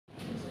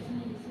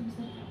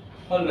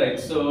Alright,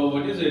 so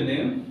what is your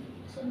name?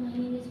 So my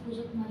name is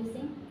Pooja Kumari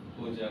Singh.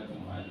 Pooja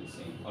Kumari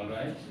Singh.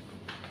 Alright.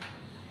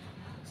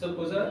 So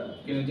Pooja,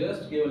 can you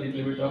just give a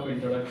little bit of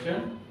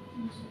introduction?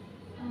 Yes, sir.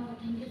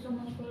 Thank you so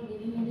much for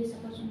giving me this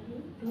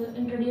opportunity to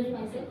introduce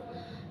myself.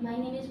 My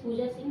name is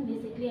Pooja Singh.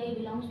 Basically, I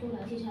belong to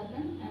Ranchi,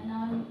 Jharkhand, and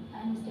now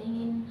I'm staying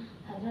in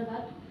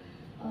Hyderabad.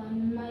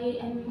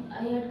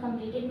 I had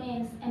completed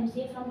my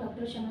MCA from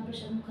Dr. Shama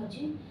Prasad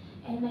Mukherjee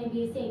and my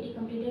BSc IT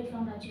completed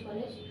from Ranchi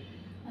College.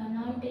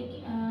 Now I'm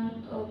taking.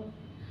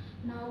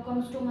 Now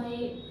comes to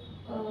my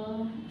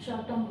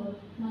short-term goal.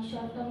 My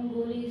short-term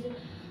goal is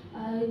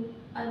I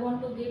I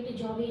want to get a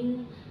job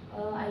in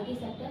IT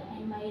sector,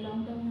 and my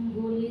long-term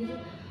goal is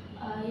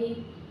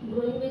I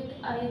growing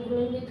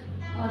with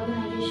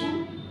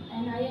organization,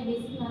 and I have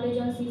basic knowledge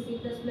on C, C++,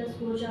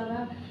 Core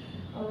Java,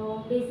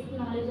 basic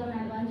knowledge on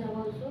advanced Java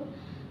also,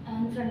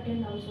 and front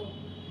end also.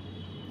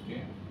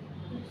 Okay.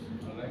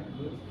 Alright,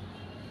 good.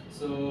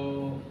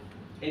 So,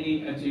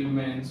 any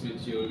achievements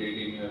which you did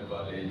in your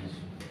college?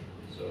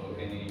 So,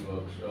 any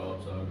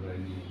workshops or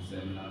any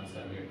seminars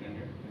have you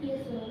attended?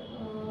 Yes, sir.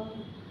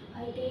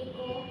 I take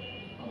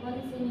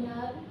one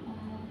seminar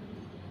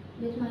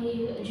with my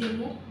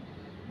junior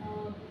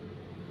uh,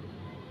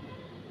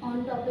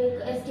 on topic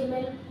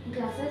HTML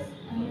classes,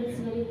 and it's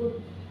Okay. very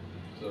good.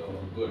 So,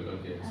 good,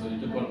 okay. So, you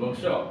took one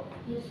workshop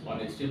Yes. on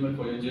HTML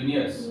for your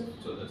juniors. Yes.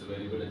 So, that's a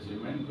very good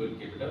achievement. Good,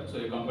 keep it up. So,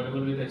 you're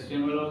comfortable with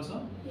HTML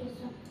also? Yes,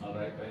 sir.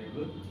 Alright, very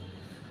good.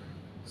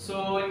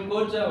 So, in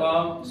Core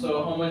Java,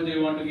 so how much do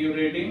you want to give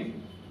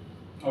rating?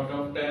 Out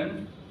of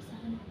 10?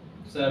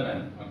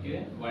 7.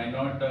 Okay. Why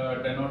not 10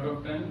 out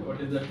of 10?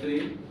 What is the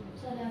 3?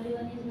 Sir,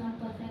 everyone is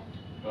not perfect.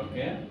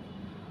 Okay.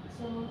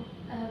 So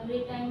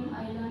every time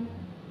I learn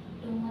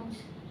too much.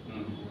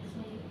 Hmm. That's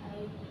why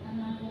I'm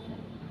not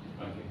perfect.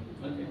 Okay.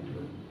 Okay.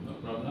 Good. No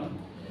problem.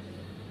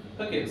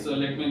 Okay. So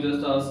let me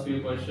just ask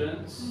you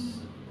questions.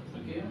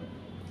 Okay.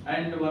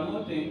 And one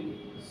more thing.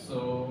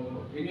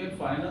 So in your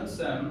final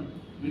sem,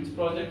 which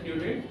project you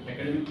did?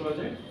 Academic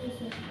project? Yes,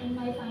 sir. In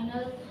my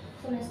final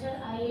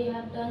semester, I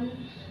have done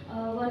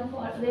one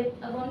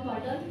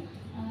portal.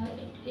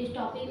 Its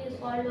topic is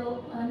called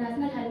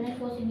National Helmet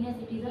for Senior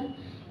Citizen.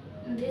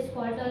 This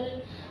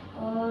portal,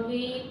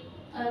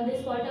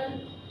 this portal,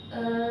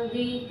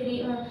 we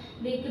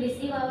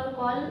receive our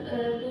call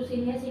to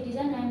senior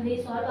citizen, and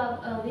we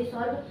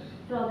solve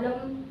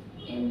problem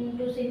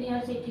to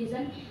senior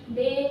citizen.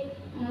 They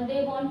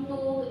want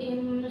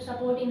to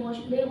support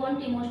emotion. They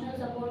want emotional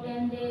support,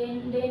 and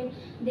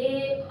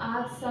they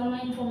ask some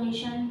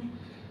information,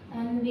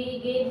 and we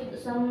gave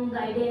some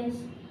guidance.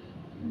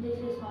 This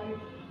is called.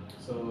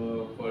 So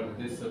for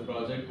this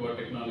project, what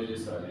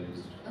technologies are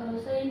used?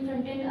 So in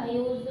front end, I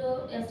use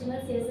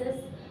HTML, CSS,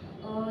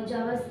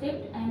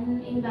 JavaScript,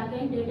 and in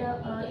backend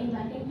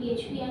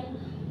PHP and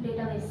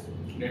database.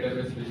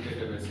 Database, which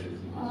database is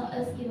used?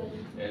 SQL.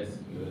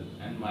 SQL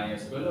and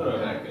MySQL or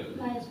Oracle?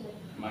 MySQL.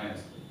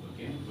 MySQL.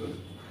 Okay, good.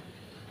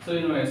 So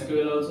you know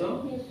SQL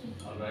also? Yes,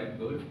 All right,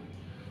 good.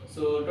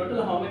 So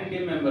total, how many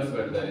team members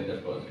were there in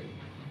that project?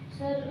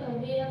 sir.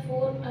 We have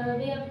four.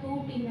 We have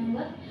two team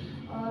members.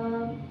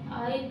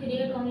 I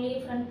create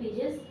only front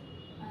pages,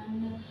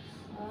 and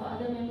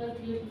other member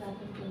create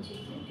backend pages.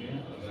 Okay,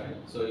 all right.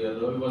 So your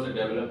role was a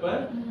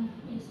developer.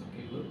 Yes.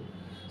 Okay, good.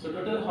 So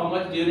total, how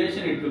much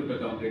duration it took to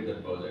complete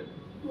that project?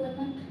 1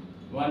 month.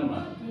 1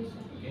 month. Yes,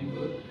 sir. Okay,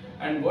 good.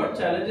 And what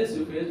challenges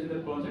you faced in the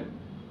project?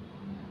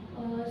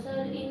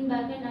 Sir, in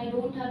backend I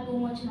don't have too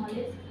much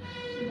knowledge.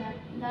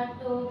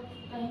 That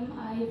time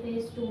I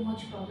face too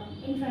much problem.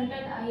 In front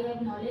end I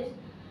have knowledge,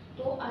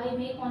 so I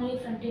make only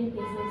front end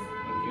pages.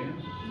 Okay.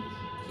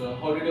 So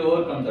how did you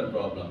overcome that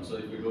problem? So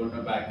if you don't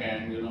know back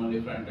end, you know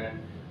only front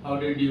end, how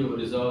did you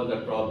resolve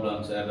the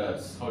problems,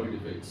 errors? How did you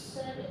fix?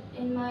 Sir,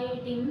 in my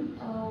team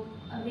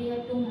we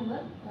have two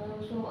members.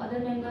 So other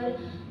member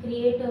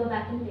create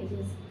backend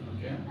pages,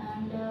 Okay.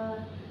 and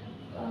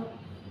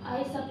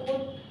I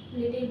support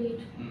little bit.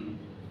 Hmm.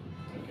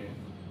 Okay.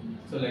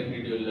 So like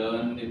did you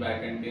learn the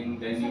back end thing,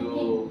 then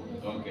you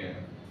Something, yes.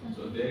 okay.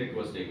 So there it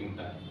was taking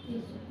time.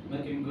 Yes, sir.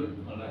 Making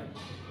good, alright.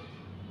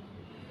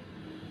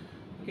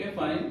 Okay,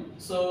 fine.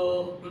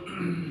 So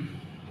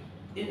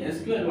in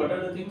SQL, what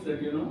are the things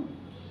that you know?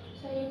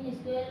 So in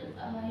SQL,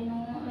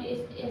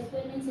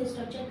 SQL means a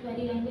structured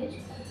query language.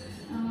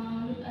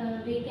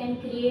 We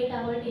can create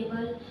our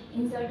table,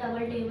 insert our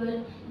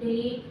table,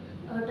 delete,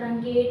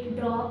 truncate,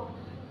 drop.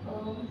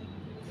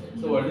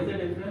 So what is the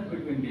difference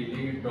between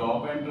delete,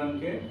 drop and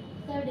truncate?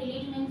 So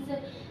delete means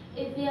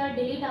if we are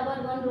delete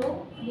our one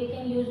row, we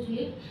can use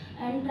delete,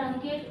 and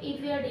truncate if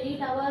we are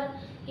delete our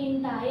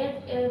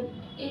entire.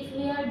 If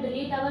we are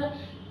delete our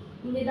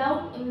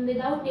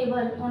without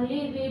table,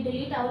 only we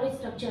delete our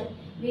structure.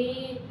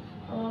 We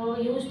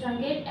use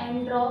truncate,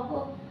 and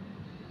drop.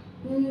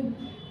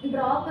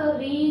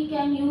 We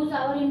can use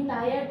our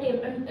entire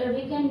table.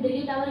 We can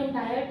delete our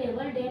entire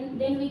table.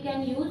 Then we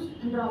can use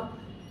drop.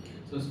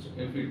 So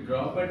if we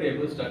drop a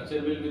table,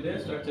 structure will be there,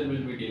 structure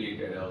will be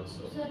deleted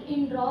also. So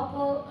in drop,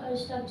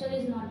 structure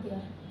is not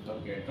there.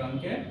 Okay,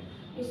 truncate?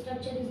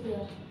 Structure is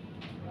there.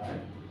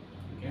 Right.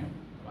 Okay,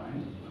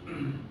 fine.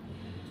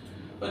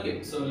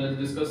 Okay, so let's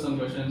discuss some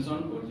questions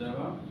on Core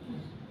Java.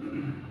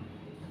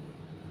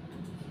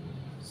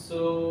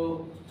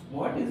 So,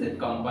 what is a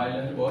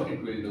compiler? What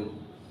it will do?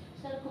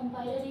 Sir,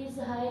 compiler is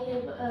high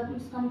level.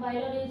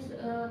 Compiler is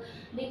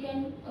we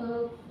can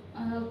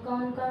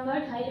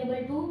convert high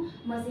level to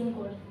machine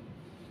code.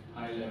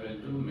 High level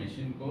to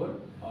machine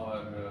code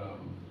or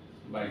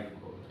byte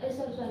code?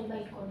 Sorry,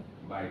 byte code.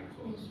 Byte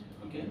code. Yes.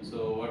 Okay, so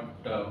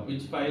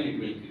which file it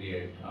will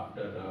create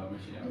after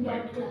machine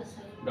byte Dot code? class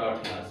file.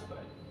 Dot class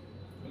file.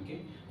 Okay,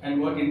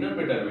 and what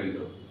interpreter will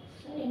do?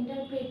 Sir,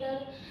 interpreter,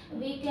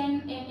 we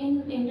can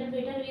in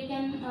interpreter we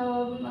can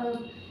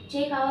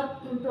check our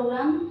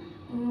program,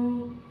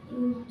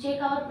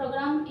 check our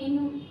program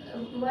in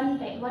one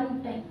time,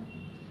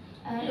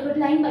 but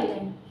line by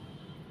line.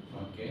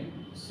 Okay,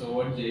 so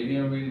what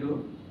JVM will do?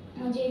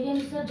 JVM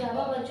is a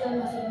Java virtual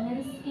machine.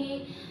 Means कि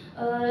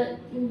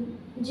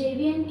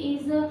JVM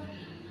is a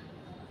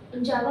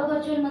Java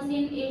virtual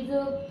machine is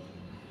a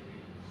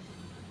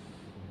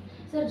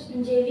sir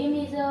JVM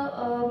is a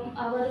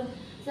our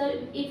sir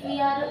if we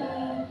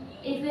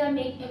are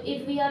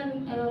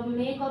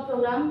make a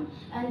program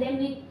and then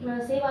we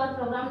save our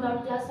program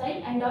dot class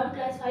file and dot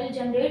class file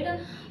generate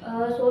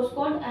source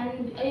code,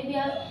 and if we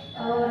are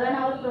run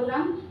our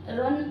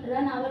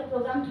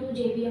program through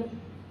JVM.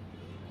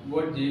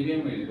 What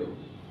JVM will do?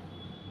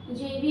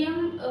 JVM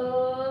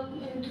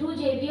through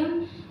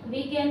JVM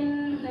we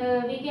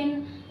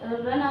can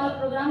run our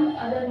program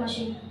other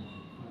machine.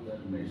 Other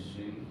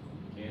machine.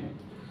 Okay.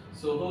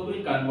 So who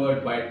will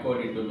convert byte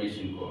code into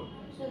machine code?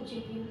 So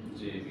JVM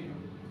JVM.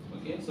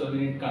 Okay. So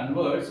when it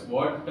converts,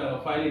 what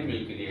file it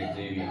will create?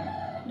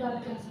 JVM.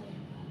 dot class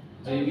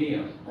file.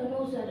 JVM.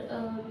 No sir.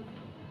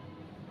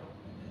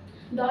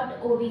 Dot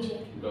obj.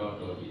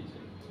 Dot obj.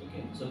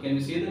 Okay. So can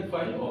you see that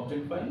file?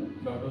 Object file.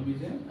 Dot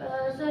obj.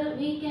 Sir,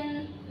 we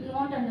can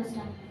not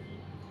understand.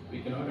 We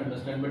cannot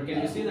understand, but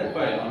can you see that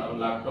file on our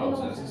laptops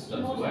No, and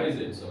systems? no, Why sir. is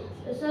it so?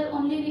 Sir,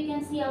 only we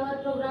can see our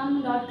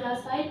program dot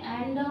class file,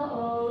 and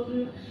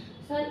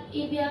sir,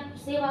 if we are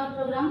save our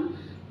program,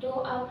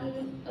 so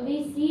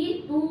we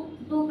see two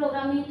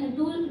programming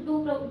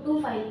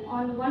two file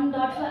on one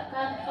dot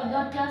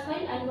class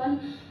file and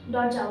one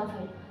dot Java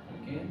file.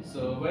 Okay.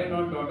 So why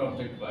not dot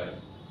object file?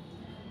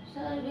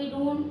 Sir, we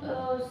don't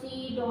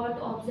see dot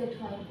object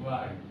file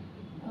Why?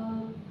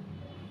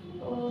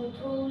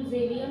 through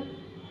JVM.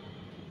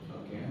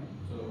 Okay.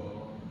 So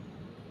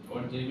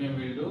what JVM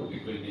will do?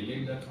 It will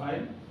delete that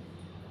file.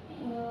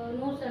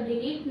 No sir,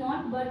 delete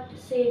not, but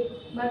save.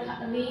 But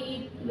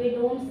we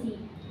don't see.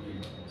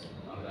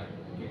 Alright,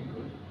 okay,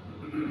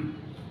 good.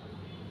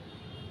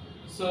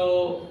 So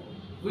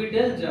we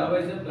tell Java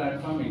is a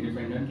platform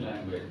independent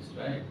language,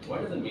 right?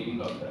 What is the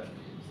meaning of that?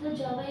 So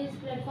Java is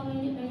platform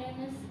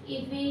independence.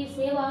 If we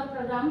save our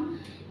program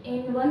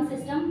in one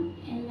system,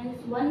 in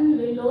one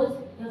Windows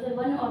or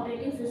one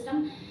operating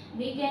system,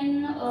 we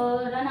can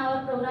run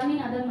our program in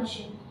other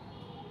machine.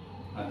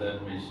 Other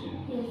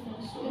machine. Yes sir.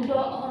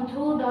 So,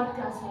 Through dot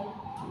class file.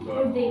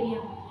 Dot. Through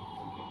JVM.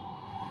 Okay.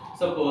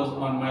 Suppose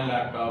on my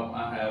laptop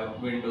I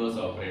have Windows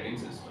operating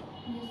system.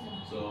 Yes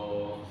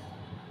sir.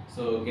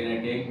 So can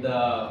I take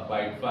the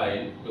byte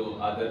file to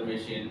other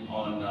machine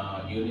on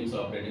Unix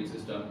operating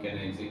system? Can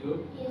I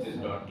execute Yes, this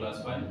sir. dot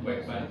class file,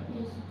 byte file?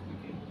 Yes sir.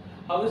 Okay.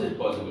 How is it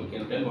possible?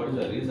 Can you tell what is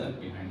the reason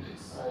behind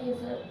this? Yes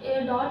sir.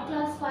 A dot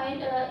class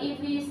file, if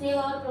we save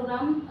our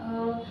program,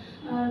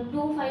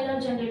 two files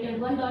are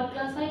generated, one dot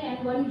class file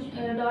and one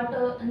dot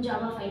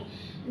Java file.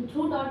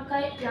 Through dot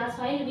class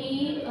file,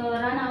 we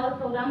run our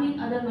program in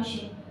other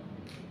machine.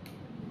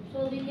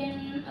 So we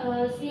can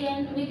see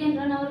and we can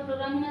run our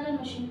program in other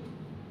machine.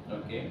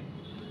 Okay.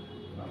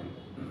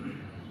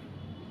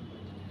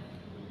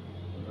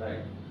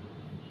 Right.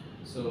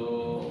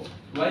 So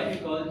why we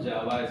call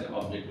Java as an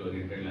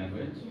object-oriented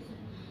language? Yes, sir.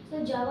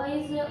 So Java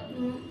is a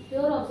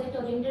pure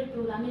object-oriented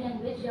programming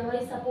language.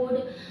 Java is support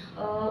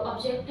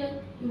object,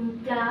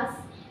 class,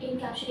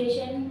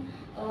 encapsulation,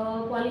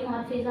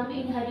 polymorphism,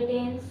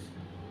 inheritance,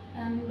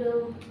 and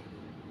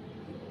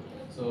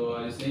So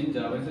are you saying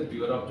Java is a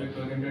pure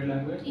object-oriented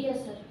language?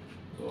 yes sir.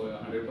 So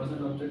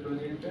 100%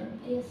 object-oriented?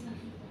 Yes sir.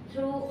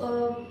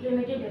 Through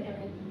primitive data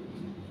type.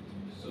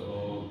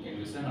 So can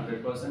you say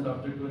 100%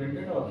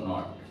 object-oriented or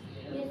not?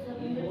 Yes sir.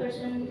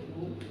 100%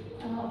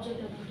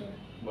 object-oriented.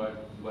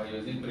 But by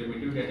using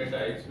primitive data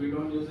types, we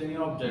don't use any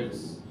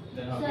objects.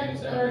 Then how can you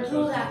say Sir, 100%?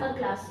 through wrapper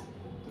class.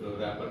 Through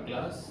wrapper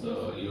class,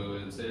 so you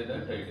will say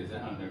that it is a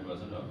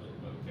 100% object.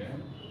 Okay.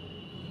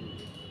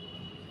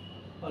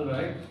 All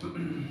right.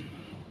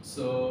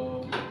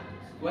 So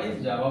why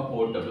is Java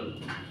portable?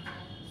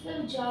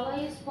 Sir, Java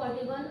is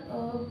portable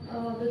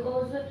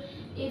because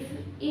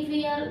if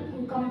we are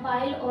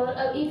compile or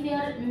if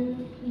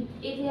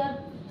we are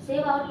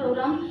save our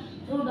program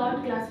through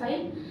dot class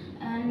file,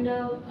 and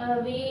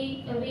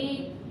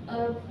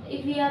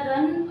if we are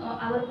run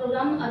our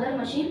program other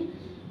machine,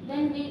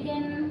 then we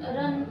can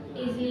run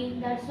easily.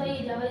 That's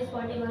why Java is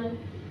portable.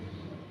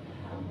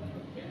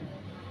 Okay.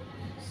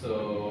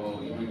 So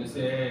you mean to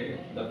say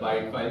the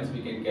byte files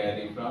we can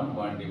carry from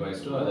one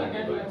device to other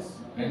Other device device,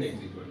 and yes.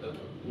 execute the code.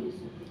 Yes.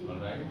 All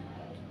right.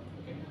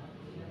 Okay.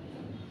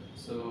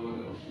 So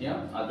yeah,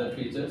 other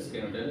features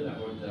can you tell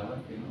about Java?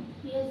 You know,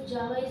 Yes,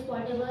 Java is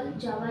portable,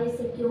 Java is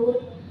secure.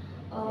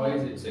 why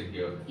is it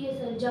secure? Yes,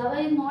 sir. Java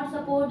is not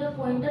support the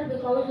pointer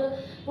because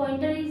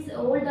pointer is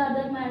hold the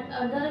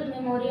other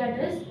memory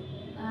address,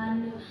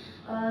 and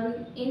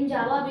in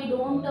Java we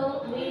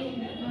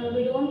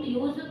don't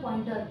use the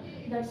pointer.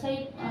 That's why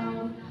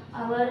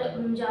our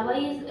Java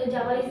is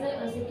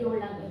a secure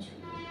language.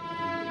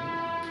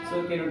 So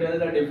can you tell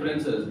the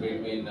differences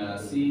between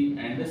C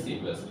and C++?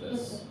 Yes,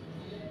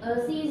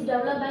 sir. C is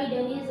developed by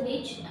Dennis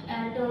Rich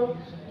at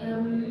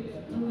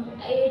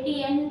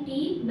AT&T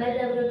Bell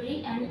Laboratory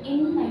and in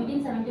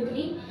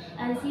 1973,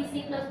 and C++ is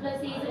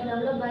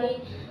developed by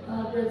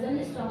Brazen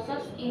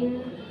Stossers in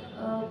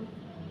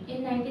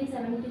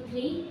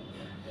 1973,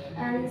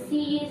 and C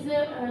is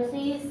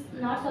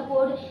not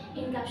support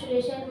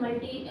encapsulation,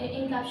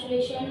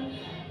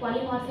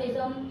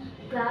 polymorphism,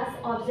 class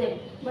object,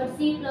 but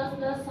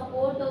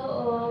support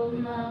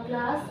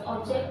class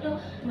object,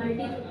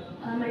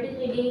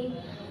 multi-threading,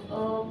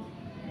 uh,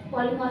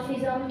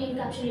 polymorphism,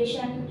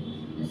 encapsulation.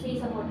 C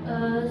support.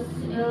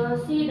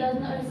 C does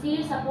not. C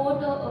support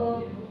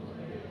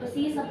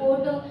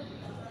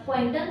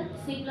pointer.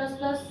 C++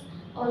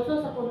 also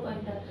support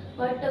pointer,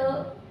 but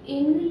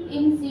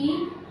in C,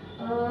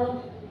 uh,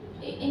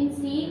 in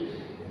C,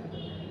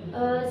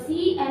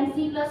 C and C++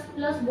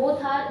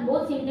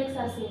 both syntax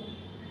are same.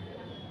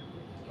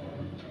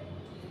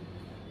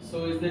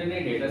 So is there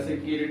any data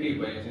security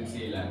by using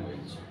C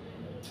language?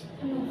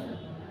 No, sir.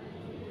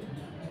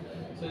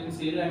 So in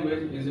C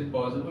language, is it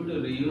possible to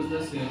reuse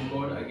the same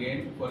code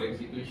again for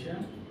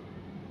execution?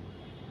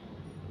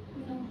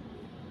 No.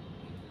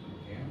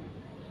 Okay.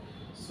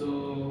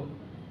 So,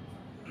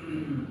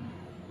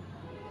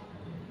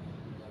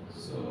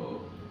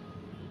 so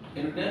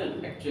can you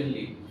tell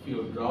actually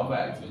few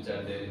drawbacks which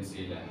are there in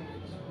C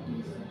language?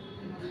 Yes, sir.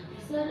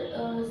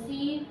 Sir,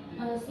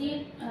 C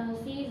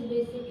is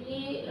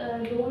basically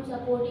don't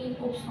support in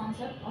OOPS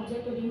concept,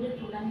 object-oriented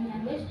programming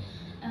language,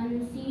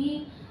 and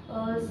C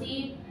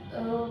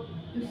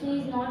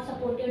is not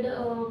supported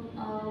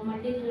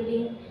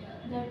multi-threading.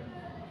 That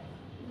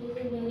this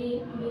is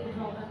very big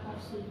drawback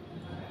of C.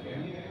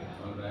 Okay,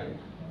 all right.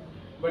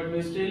 But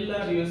we still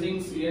are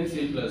using C and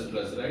C++,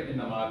 right? In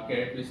the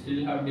market, we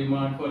still have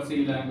demand for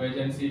C language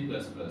and C++,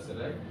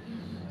 right?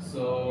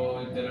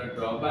 So if there are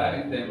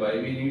drawbacks, then why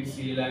we need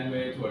C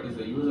language? What is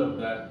the use of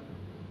that?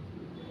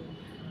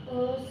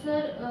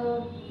 Sir,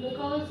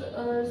 because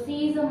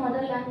C is a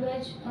mother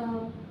language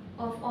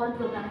of all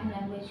programming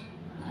language,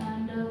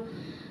 and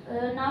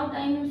now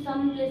time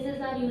some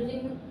places are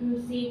using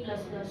C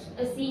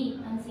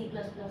and C++.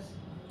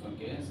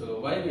 Okay, so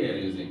why we are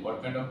using?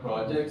 What kind of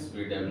projects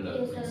we develop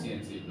Yes, with sir. C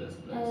and C++?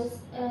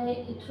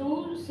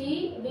 Through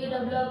C, we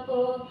develop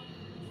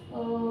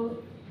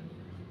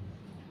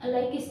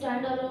like a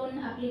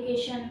standalone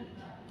application.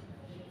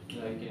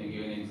 Like, can you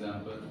give any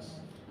examples?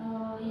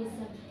 Yes,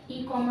 sir.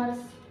 E-commerce,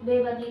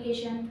 web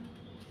application,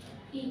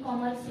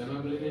 e-commerce. Web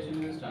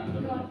application is No,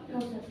 standalone. no,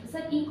 sir.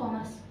 Sir,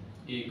 e-commerce.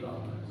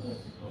 E-commerce. Yes.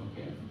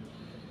 Okay.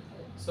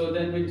 So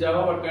then with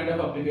Java, what kind of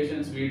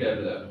applications we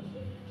develop?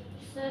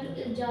 Sir,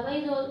 Java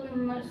is all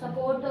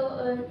support.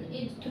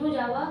 Through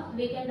Java,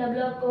 we can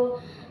develop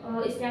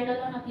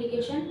standalone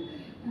application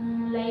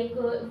like,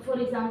 for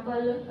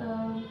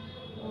example,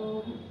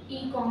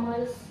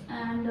 e-commerce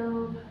and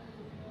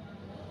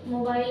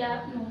mobile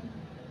app. No,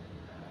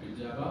 With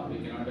Java, we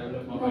cannot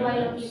develop mobile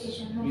apps.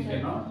 application. No, We sir.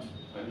 cannot.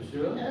 Are you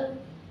sure?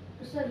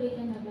 Sir, we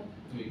can develop,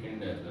 We can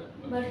develop.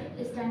 but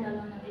Okay.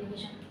 standalone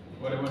application.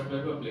 What about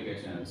web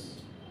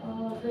applications?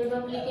 Web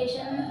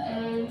application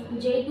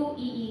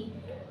J2EE,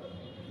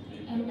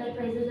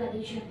 Enterprises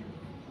Edition.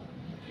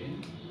 Okay.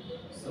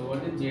 So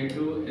what is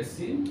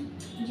J2SE?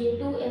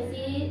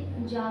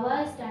 J2SE Java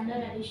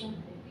Standard Edition.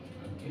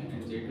 Okay.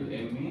 And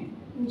J2ME?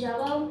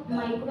 Java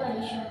Micro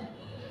Edition.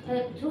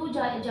 Through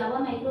Java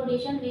Micro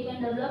Edition, we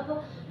can develop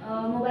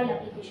mobile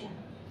application.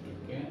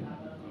 Okay.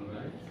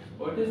 Alright.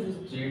 What is this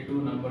J2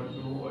 number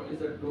 2? What is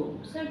the 2?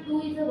 Sir,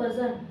 2 is a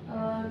version.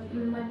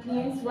 It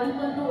means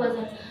 1.2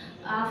 version.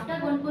 After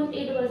 1.8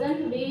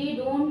 version, we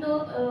don't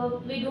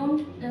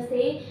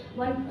say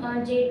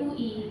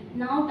J2EE.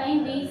 Now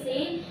time we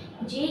say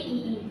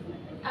JEE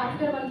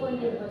after 1.8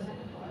 version.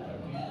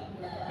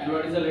 And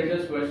what is the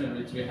latest version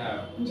which we have?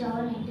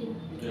 Java 19.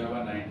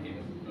 Java 19.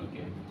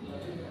 Okay.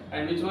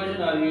 And which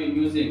version are you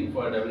using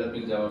for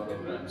developing Java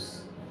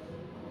programs?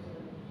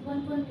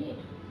 1.8.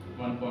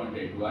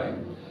 1.8. Why?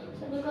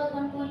 So because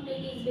 1.8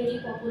 is very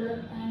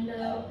popular and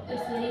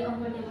it's very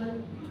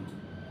comfortable.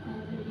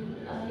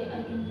 I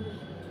can use.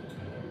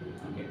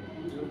 Okay.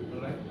 Good.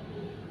 Alright.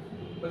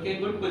 Okay,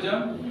 good,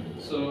 Pooja.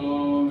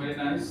 So very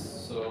nice.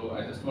 So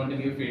I just want to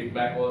give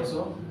feedback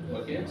also.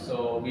 Okay,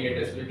 so we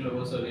at SB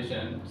Global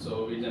Solution,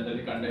 so we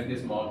generally conduct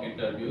these mock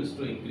interviews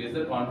to increase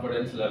the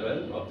confidence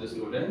level of the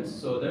students,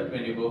 so that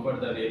when you go for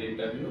the real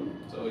interview,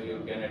 so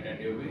you can attend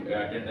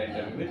the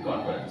interview with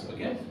confidence.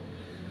 Okay.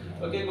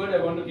 Okay, good.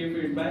 I want to give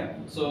feedback.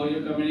 So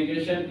your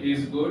communication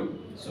is good.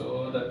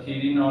 So the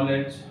theory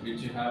knowledge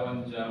which you have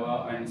on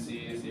Java and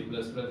C, C++,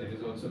 it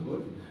is also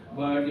good.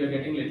 But you're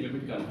getting a little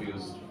bit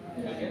confused.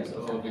 Okay,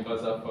 so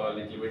because of a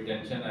little bit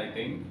tension, I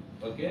think.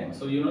 Okay,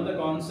 so you know the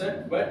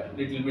concept, but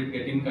little bit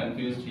getting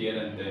confused here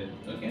and there.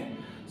 Okay,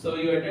 so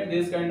you attend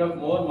these kind of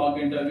more mock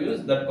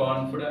interviews, that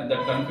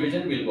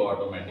confusion will go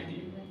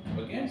automatically.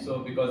 Okay, so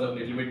because of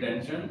little bit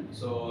tension,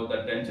 so the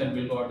tension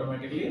will go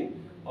automatically,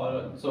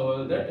 or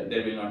so that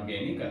there will not be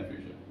any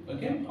confusion.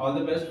 Okay, all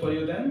the best for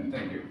you then.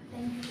 Thank you.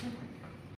 Thank you, sir.